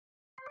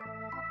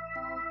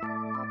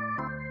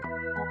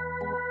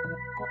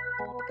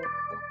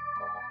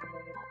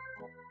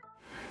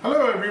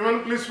Hello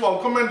everyone, please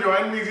welcome and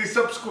join me Easy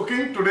Steps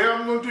Cooking. Today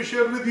I'm going to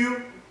share with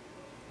you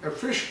a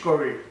fish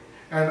curry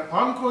and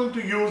I'm going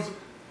to use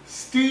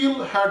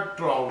steelhead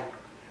trout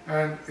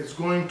and it's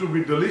going to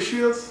be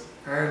delicious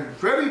and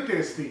very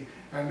tasty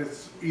and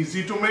it's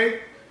easy to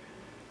make.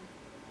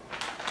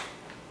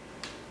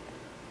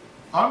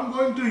 I'm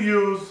going to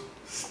use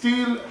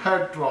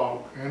steelhead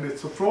trout and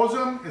it's a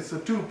frozen, it's a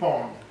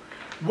 2-pound.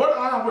 What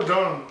I have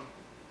done,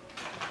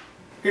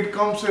 it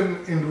comes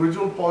in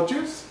individual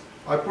pouches.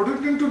 I put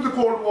it into the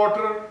cold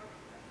water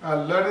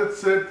and let it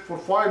sit for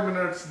 5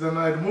 minutes, then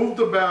I remove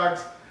the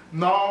bags.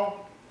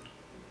 Now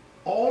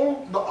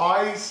all the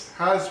ice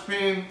has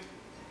been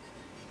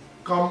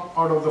come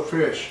out of the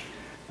fish.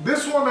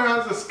 This one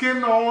has the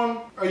skin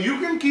on. You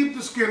can keep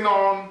the skin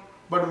on,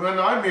 but when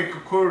I make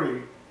a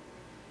curry,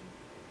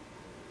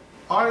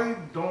 I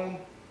don't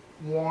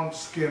want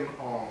skin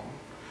on.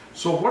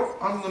 So what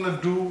I'm going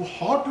to do,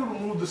 how to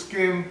remove the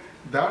skin,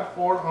 that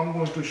part I'm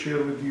going to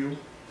share with you.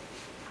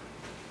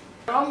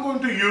 I'm going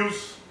to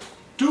use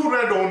 2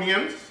 red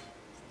onions.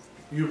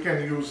 You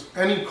can use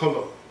any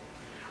color.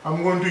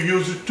 I'm going to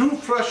use 2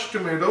 fresh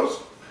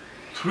tomatoes,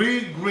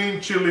 3 green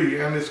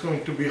chili, and it's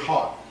going to be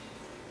hot.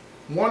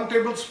 1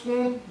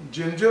 tablespoon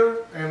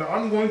ginger, and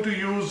I'm going to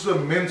use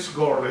minced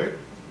garlic.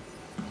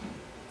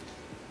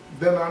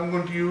 Then I'm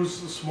going to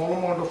use a small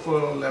amount of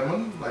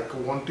lemon, like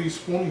 1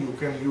 teaspoon. You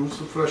can use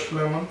the fresh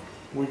lemon.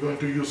 We're going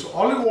to use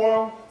olive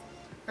oil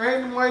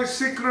and my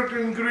secret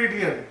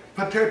ingredient,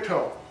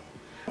 potato.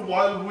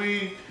 While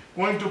we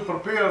going to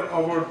prepare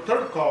our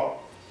tadka,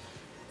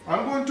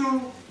 I'm going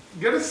to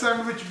get a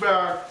sandwich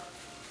bag.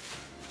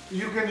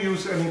 You can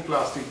use any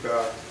plastic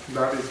bag,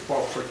 that is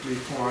perfectly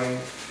fine.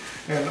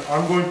 And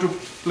I'm going to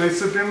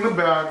place it in the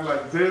bag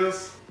like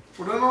this,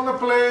 put it on a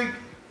plate.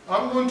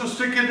 I'm going to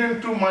stick it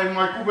into my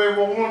microwave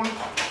oven.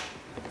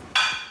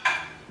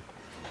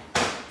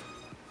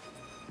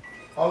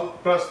 I'll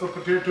press the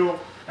potato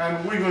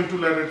and we're going to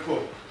let it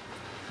cook.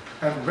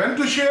 And when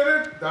to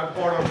share it, that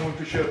part I'm going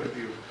to share with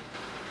you.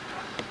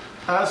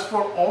 As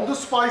for all the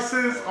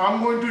spices,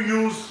 I'm going to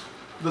use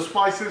the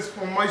spices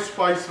from my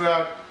spice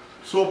rack.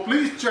 So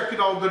please check it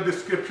out the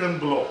description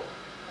below.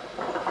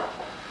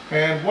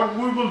 And what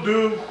we will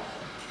do,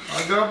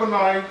 I grab a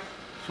knife,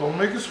 so I'll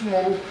make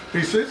small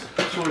pieces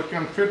so it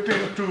can fit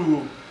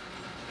into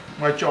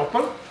my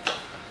chopper.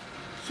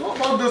 So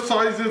about this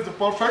size is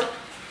perfect.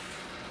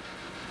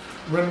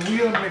 When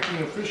we are making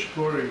a fish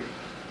curry,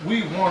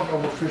 we want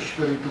our fish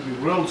curry to be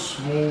real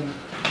smooth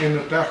in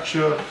the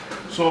texture.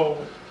 So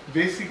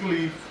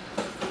basically,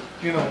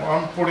 you know,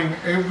 I'm putting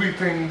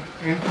everything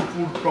into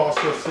food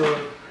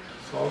processor.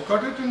 So I'll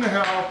cut it in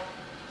half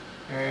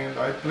and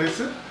I place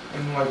it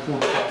in my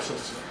food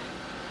processor.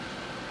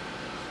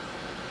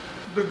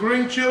 The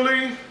green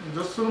chili,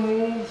 just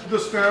remove the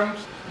stems,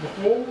 the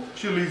whole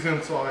chili is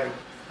inside.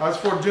 As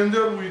for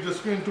ginger, we're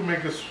just going to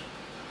make a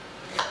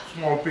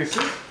small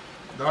pieces.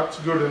 That's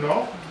good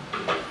enough.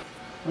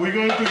 We're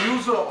going to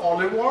use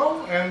olive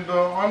oil and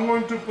I'm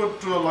going to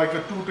put like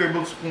a 2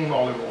 tablespoons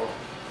olive oil.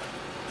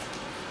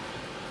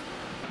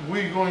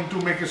 We're going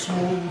to make a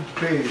smooth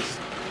paste.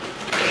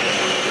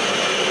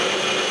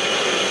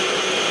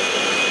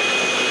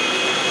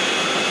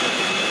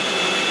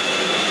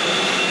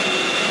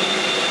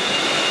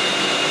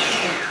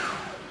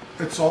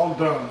 It's all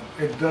done.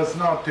 It does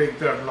not take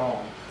that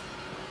long.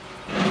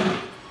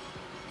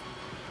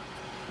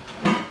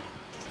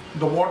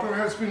 The water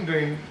has been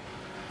drained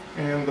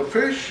and the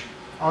fish,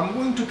 I'm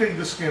going to take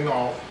the skin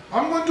off.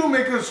 I'm going to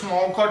make a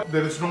small cut.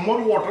 There is no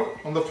more water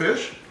on the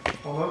fish.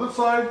 On the other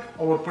side,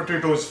 our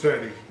potato is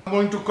ready. I'm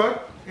going to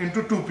cut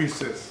into 2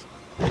 pieces.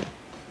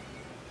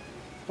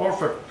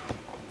 Perfect.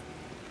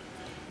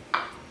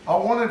 I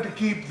wanted to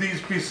keep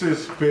these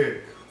pieces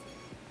big.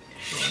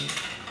 So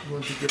I'm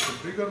going to get a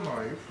bigger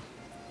knife.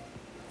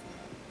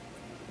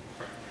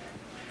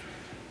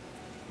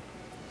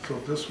 So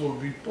this will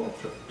be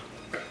perfect.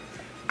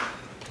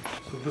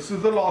 So this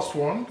is the last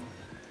one.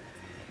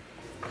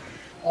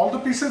 All the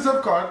pieces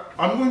are cut.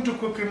 I'm going to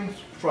cook in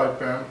fry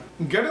pan.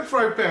 Get a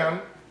fry pan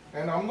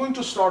and I'm going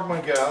to start my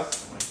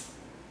gas.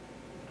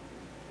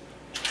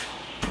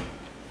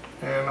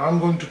 And I'm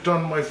going to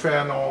turn my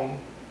fan on.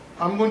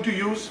 I'm going to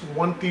use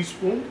 1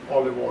 teaspoon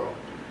olive oil.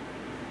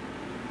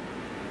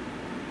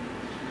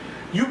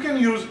 You can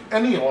use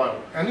any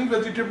oil, any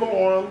vegetable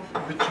oil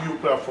which you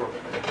prefer.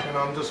 And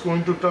I'm just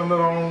going to turn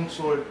around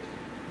so it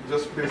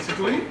just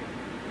basically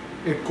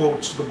it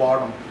coats the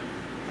bottom.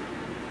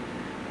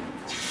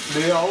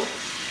 Lay out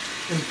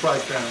in fry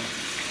pan.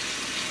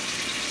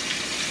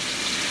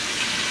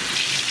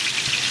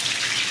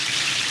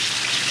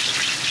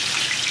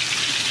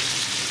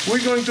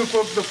 We're going to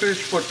cook the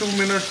fish for 2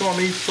 minutes on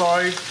each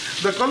side.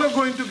 The color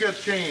going to get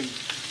changed.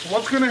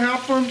 What's going to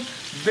happen?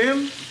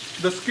 Then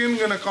the skin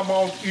gonna come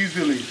out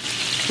easily.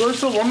 So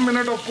it's a 1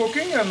 minute of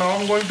cooking, and now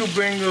I'm going to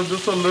bring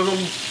just a little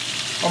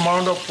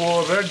amount of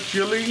red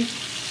chili.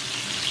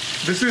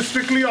 This is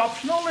strictly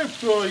optional.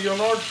 If you're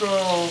not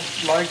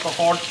like a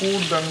hot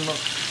food, then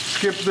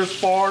skip this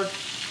part.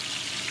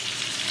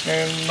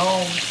 And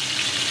now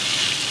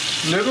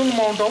little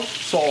amount of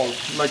salt,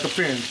 like a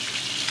pinch.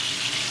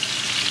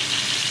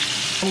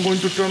 I'm going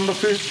to turn the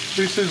fish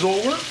pieces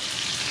over.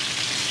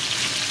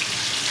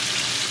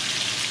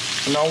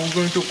 Now we're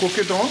going to cook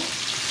it on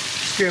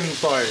skin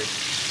side.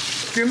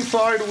 Skin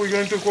side we're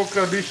going to cook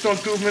additional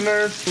 2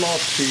 minutes.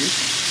 Last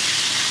piece.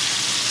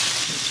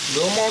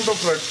 Little amount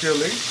of red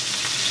chili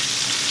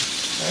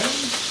and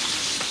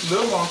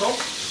little amount of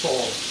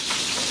salt.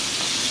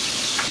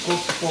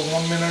 Cook for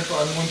 1 minute.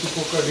 I'm going to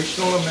cook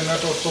additional a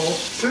minute or so.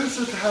 Since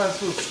it has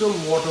still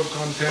water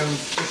content,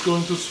 it's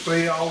going to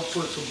spray out,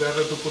 so it's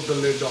better to put the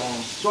lid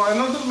on. So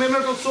another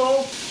minute or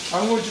so,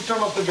 I'm going to turn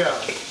off the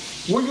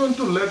gas. We're going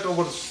to let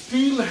our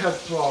steelhead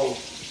trout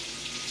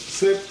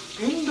sit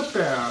in the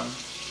pan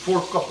for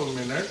a couple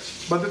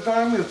minutes. By the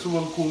time it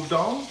will cool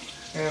down,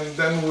 and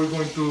then we're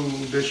going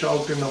to dish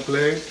out in a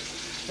plate.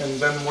 And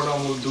then what I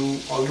will do,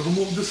 I'll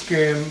remove the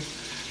skin,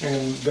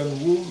 and then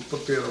we'll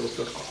prepare our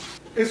tadka.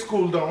 It's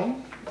cooled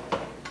down.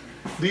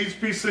 These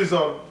pieces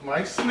are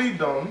nicely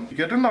done. You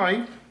get a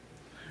knife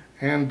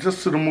and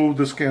just remove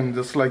the skin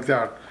just like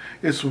that.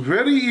 It's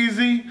very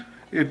easy.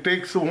 It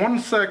takes 1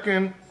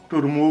 second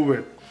to remove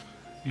it.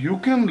 You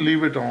can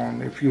leave it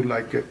on if you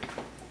like it.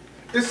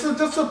 It's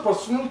just a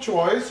personal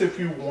choice if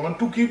you want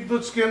to keep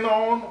the skin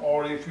on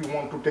or if you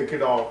want to take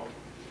it out.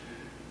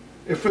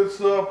 If it's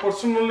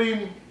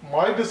personally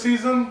my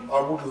decision,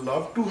 I would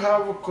love to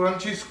have a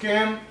crunchy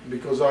skin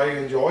because I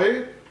enjoy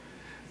it.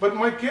 But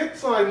my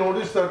kids, I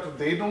noticed that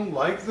they don't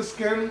like the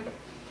skin.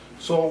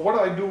 So what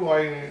I do,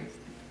 I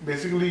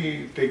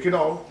basically take it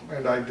out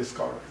and I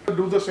discard it. I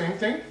do the same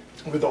thing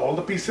with all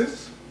the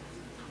pieces.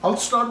 I'll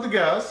start the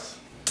gas.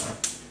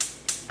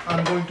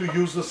 I'm going to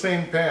use the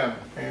same pan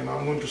and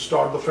I'm going to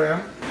start the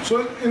fan.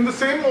 So in the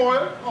same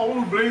oil, I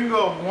will bring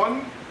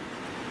 1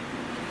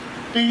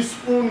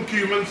 teaspoon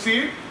cumin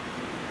seed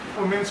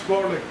or minced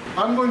garlic.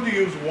 I'm going to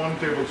use 1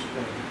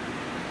 tablespoon.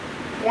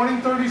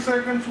 20-30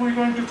 seconds we're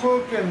going to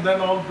cook, and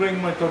then I'll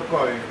bring my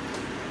tadka in.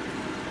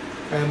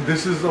 And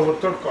this is our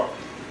tadka.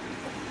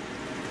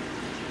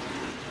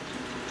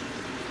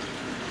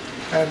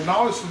 And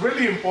now it's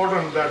really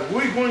important that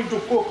we're going to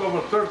cook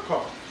our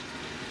tadka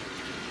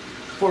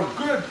for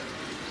good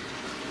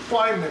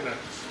 5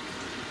 minutes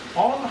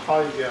on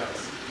high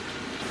gas.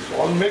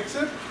 So I'll mix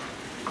it.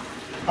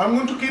 I'm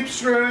going to keep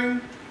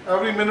stirring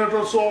every minute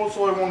or so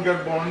it won't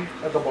get burned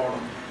at the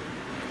bottom.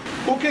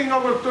 Cooking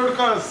our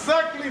tadka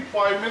exactly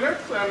 5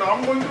 minutes, and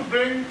I'm going to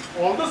bring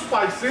all the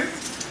spices.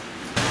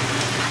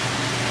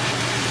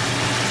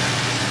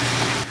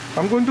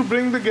 I'm going to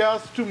bring the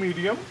gas to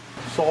medium.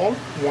 Salt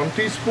 1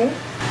 teaspoon,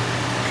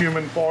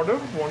 cumin powder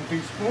 1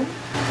 teaspoon,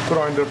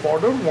 coriander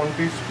powder 1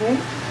 teaspoon,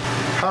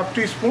 half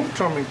teaspoon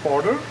turmeric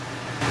powder,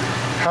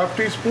 half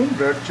teaspoon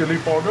red chili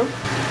powder,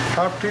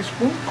 half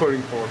teaspoon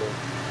curry powder.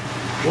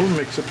 We'll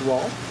mix it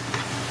well.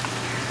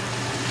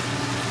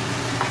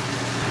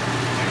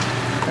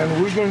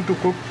 And we're going to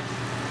cook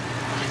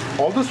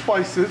all the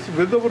spices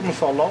with our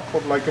masala for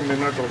like a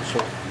minute or so.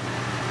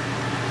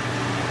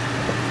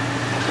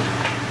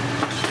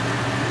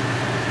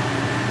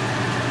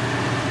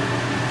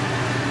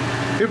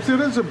 If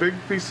there is a big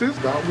pieces,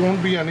 that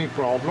won't be any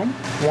problem.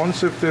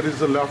 Once if there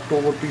is a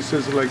leftover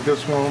pieces like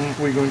this one,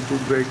 we're going to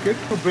break it.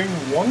 To bring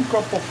 1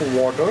 cup of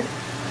water,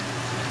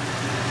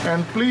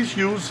 and please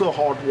use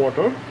hot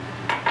water,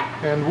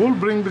 and we'll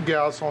bring the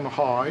gas on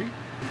high.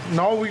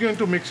 Now we're going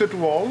to mix it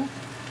well.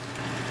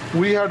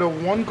 We had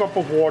 1 cup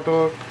of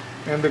water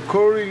and the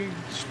curry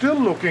still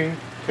looking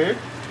thick,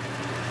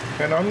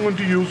 and I'm going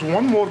to use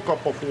 1 more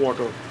cup of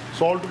water.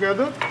 So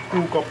altogether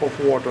 2 cups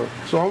of water.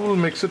 So I will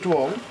mix it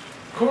well.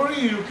 Curry,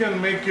 you can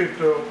make it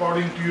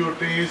according to your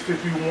taste.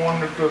 If you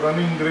want it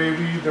running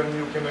gravy, then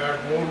you can add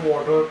more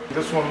water.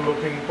 This one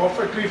looking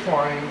perfectly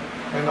fine,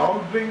 and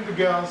I'll bring the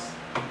gas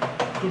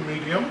to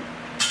medium.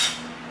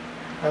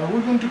 And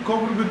we're going to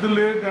cover with the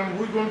lid, and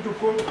we're going to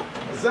cook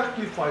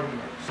exactly 5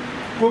 minutes.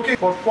 Cooking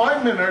for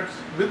 5 minutes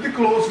with the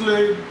closed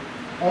lid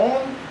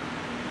on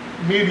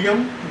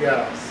medium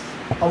gas.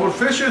 Our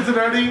fish is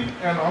ready,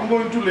 and I'm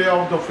going to lay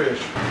out the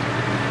fish.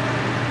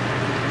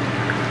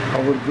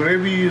 Our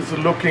gravy is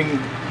looking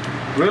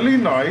really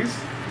nice,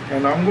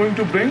 and I'm going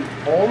to bring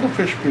all the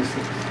fish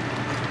pieces.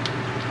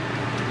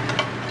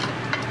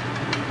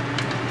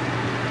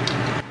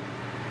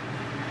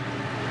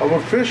 Our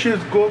fish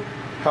is cooked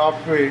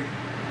halfway,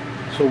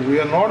 so we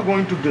are not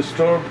going to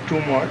disturb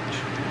too much.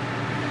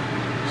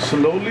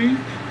 Slowly,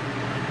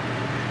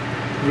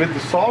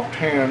 with soft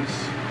hands,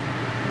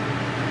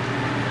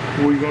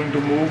 we're going to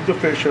move the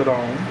fish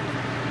around.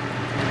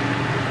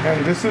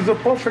 And this is a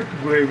perfect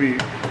gravy.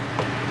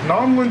 Now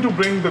I'm going to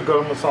bring the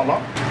garam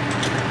masala.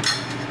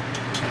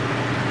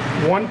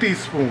 1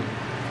 teaspoon.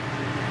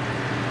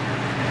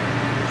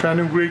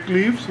 Fenugreek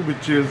leaves,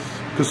 which is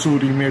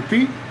kasuri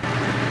methi.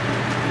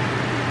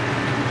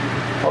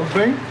 I'll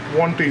bring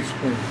 1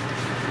 teaspoon.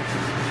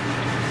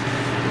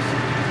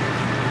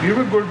 Give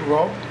a good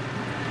rub,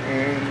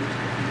 and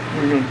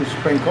we're going to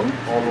sprinkle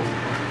all over.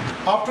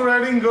 After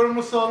adding garam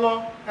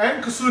masala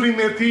and kasuri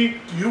methi,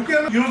 you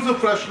can use a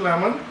fresh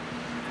lemon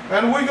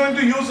And we're going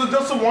to use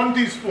just 1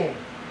 teaspoon.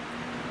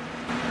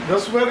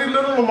 Just very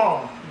little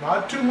amount,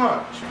 not too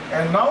much.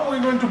 And now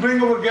we're going to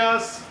bring our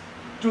gas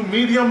to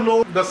medium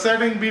low, the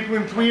setting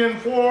between 3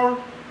 and 4.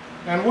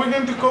 And we're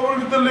going to cover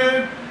with the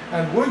lid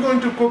and we're going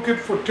to cook it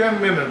for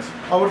 10 minutes.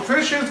 Our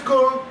fish is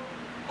cooked,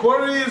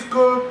 curry is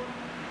cooked.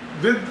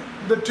 With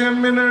the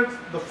 10 minutes,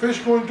 the fish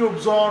going to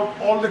absorb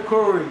all the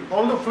curry,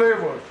 all the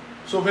flavors.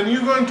 So when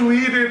you're going to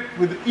eat it,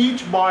 with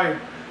each bite,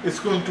 it's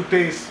going to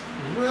taste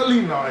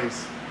really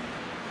nice.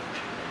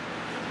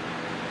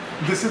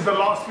 This is the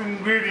last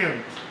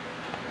ingredient,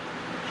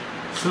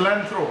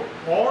 cilantro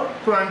or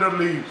coriander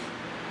leaves.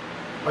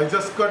 I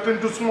just cut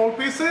into small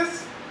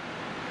pieces.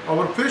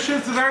 Our fish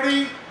is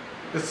ready.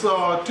 It's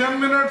 10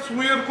 minutes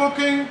we are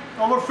cooking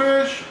our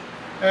fish.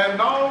 And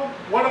now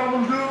what I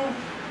will do,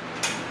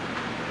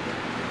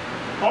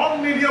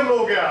 on medium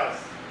low gas,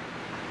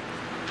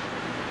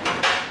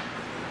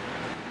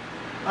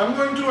 I'm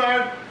going to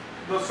add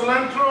the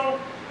cilantro.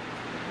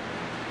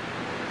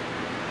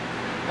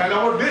 And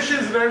our dish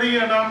is ready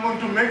and I'm going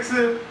to mix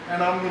it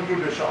and I'm going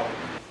to dish out.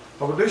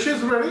 Our dish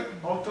is ready.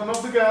 I'll turn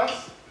off the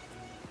gas.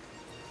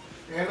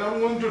 And I'm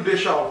going to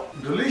dish out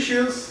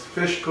delicious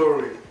fish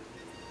curry.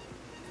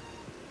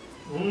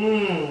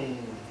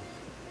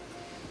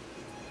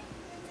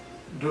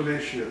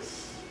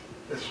 Delicious.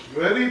 It's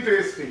very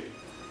tasty.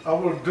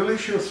 Our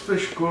delicious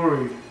fish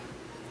curry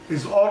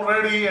is all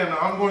ready and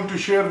I'm going to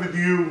share with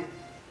you.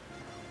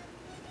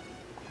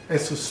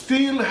 It's a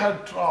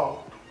steelhead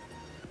trout.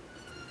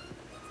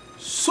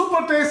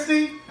 Super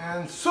tasty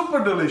and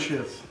super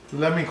delicious.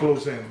 Let me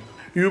close in.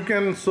 You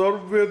can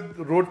serve with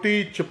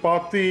roti,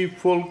 chapati,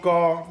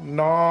 fulka,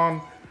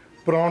 naan,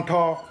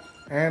 parantha,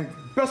 and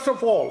best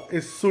of all,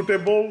 it's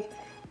suitable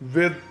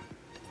with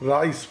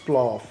rice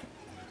pulao.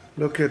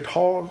 Look at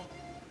how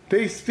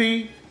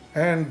tasty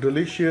and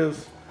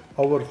delicious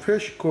our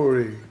fish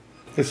curry.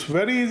 It's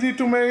very easy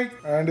to make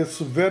and it's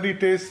very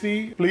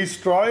tasty. Please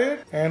try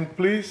it and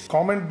please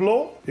comment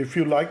below if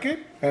you like it.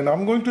 And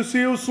I'm going to see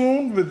you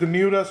soon with the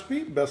new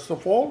recipe. Best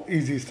of all,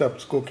 easy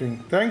steps cooking.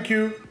 Thank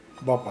you.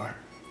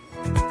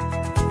 Bye-bye.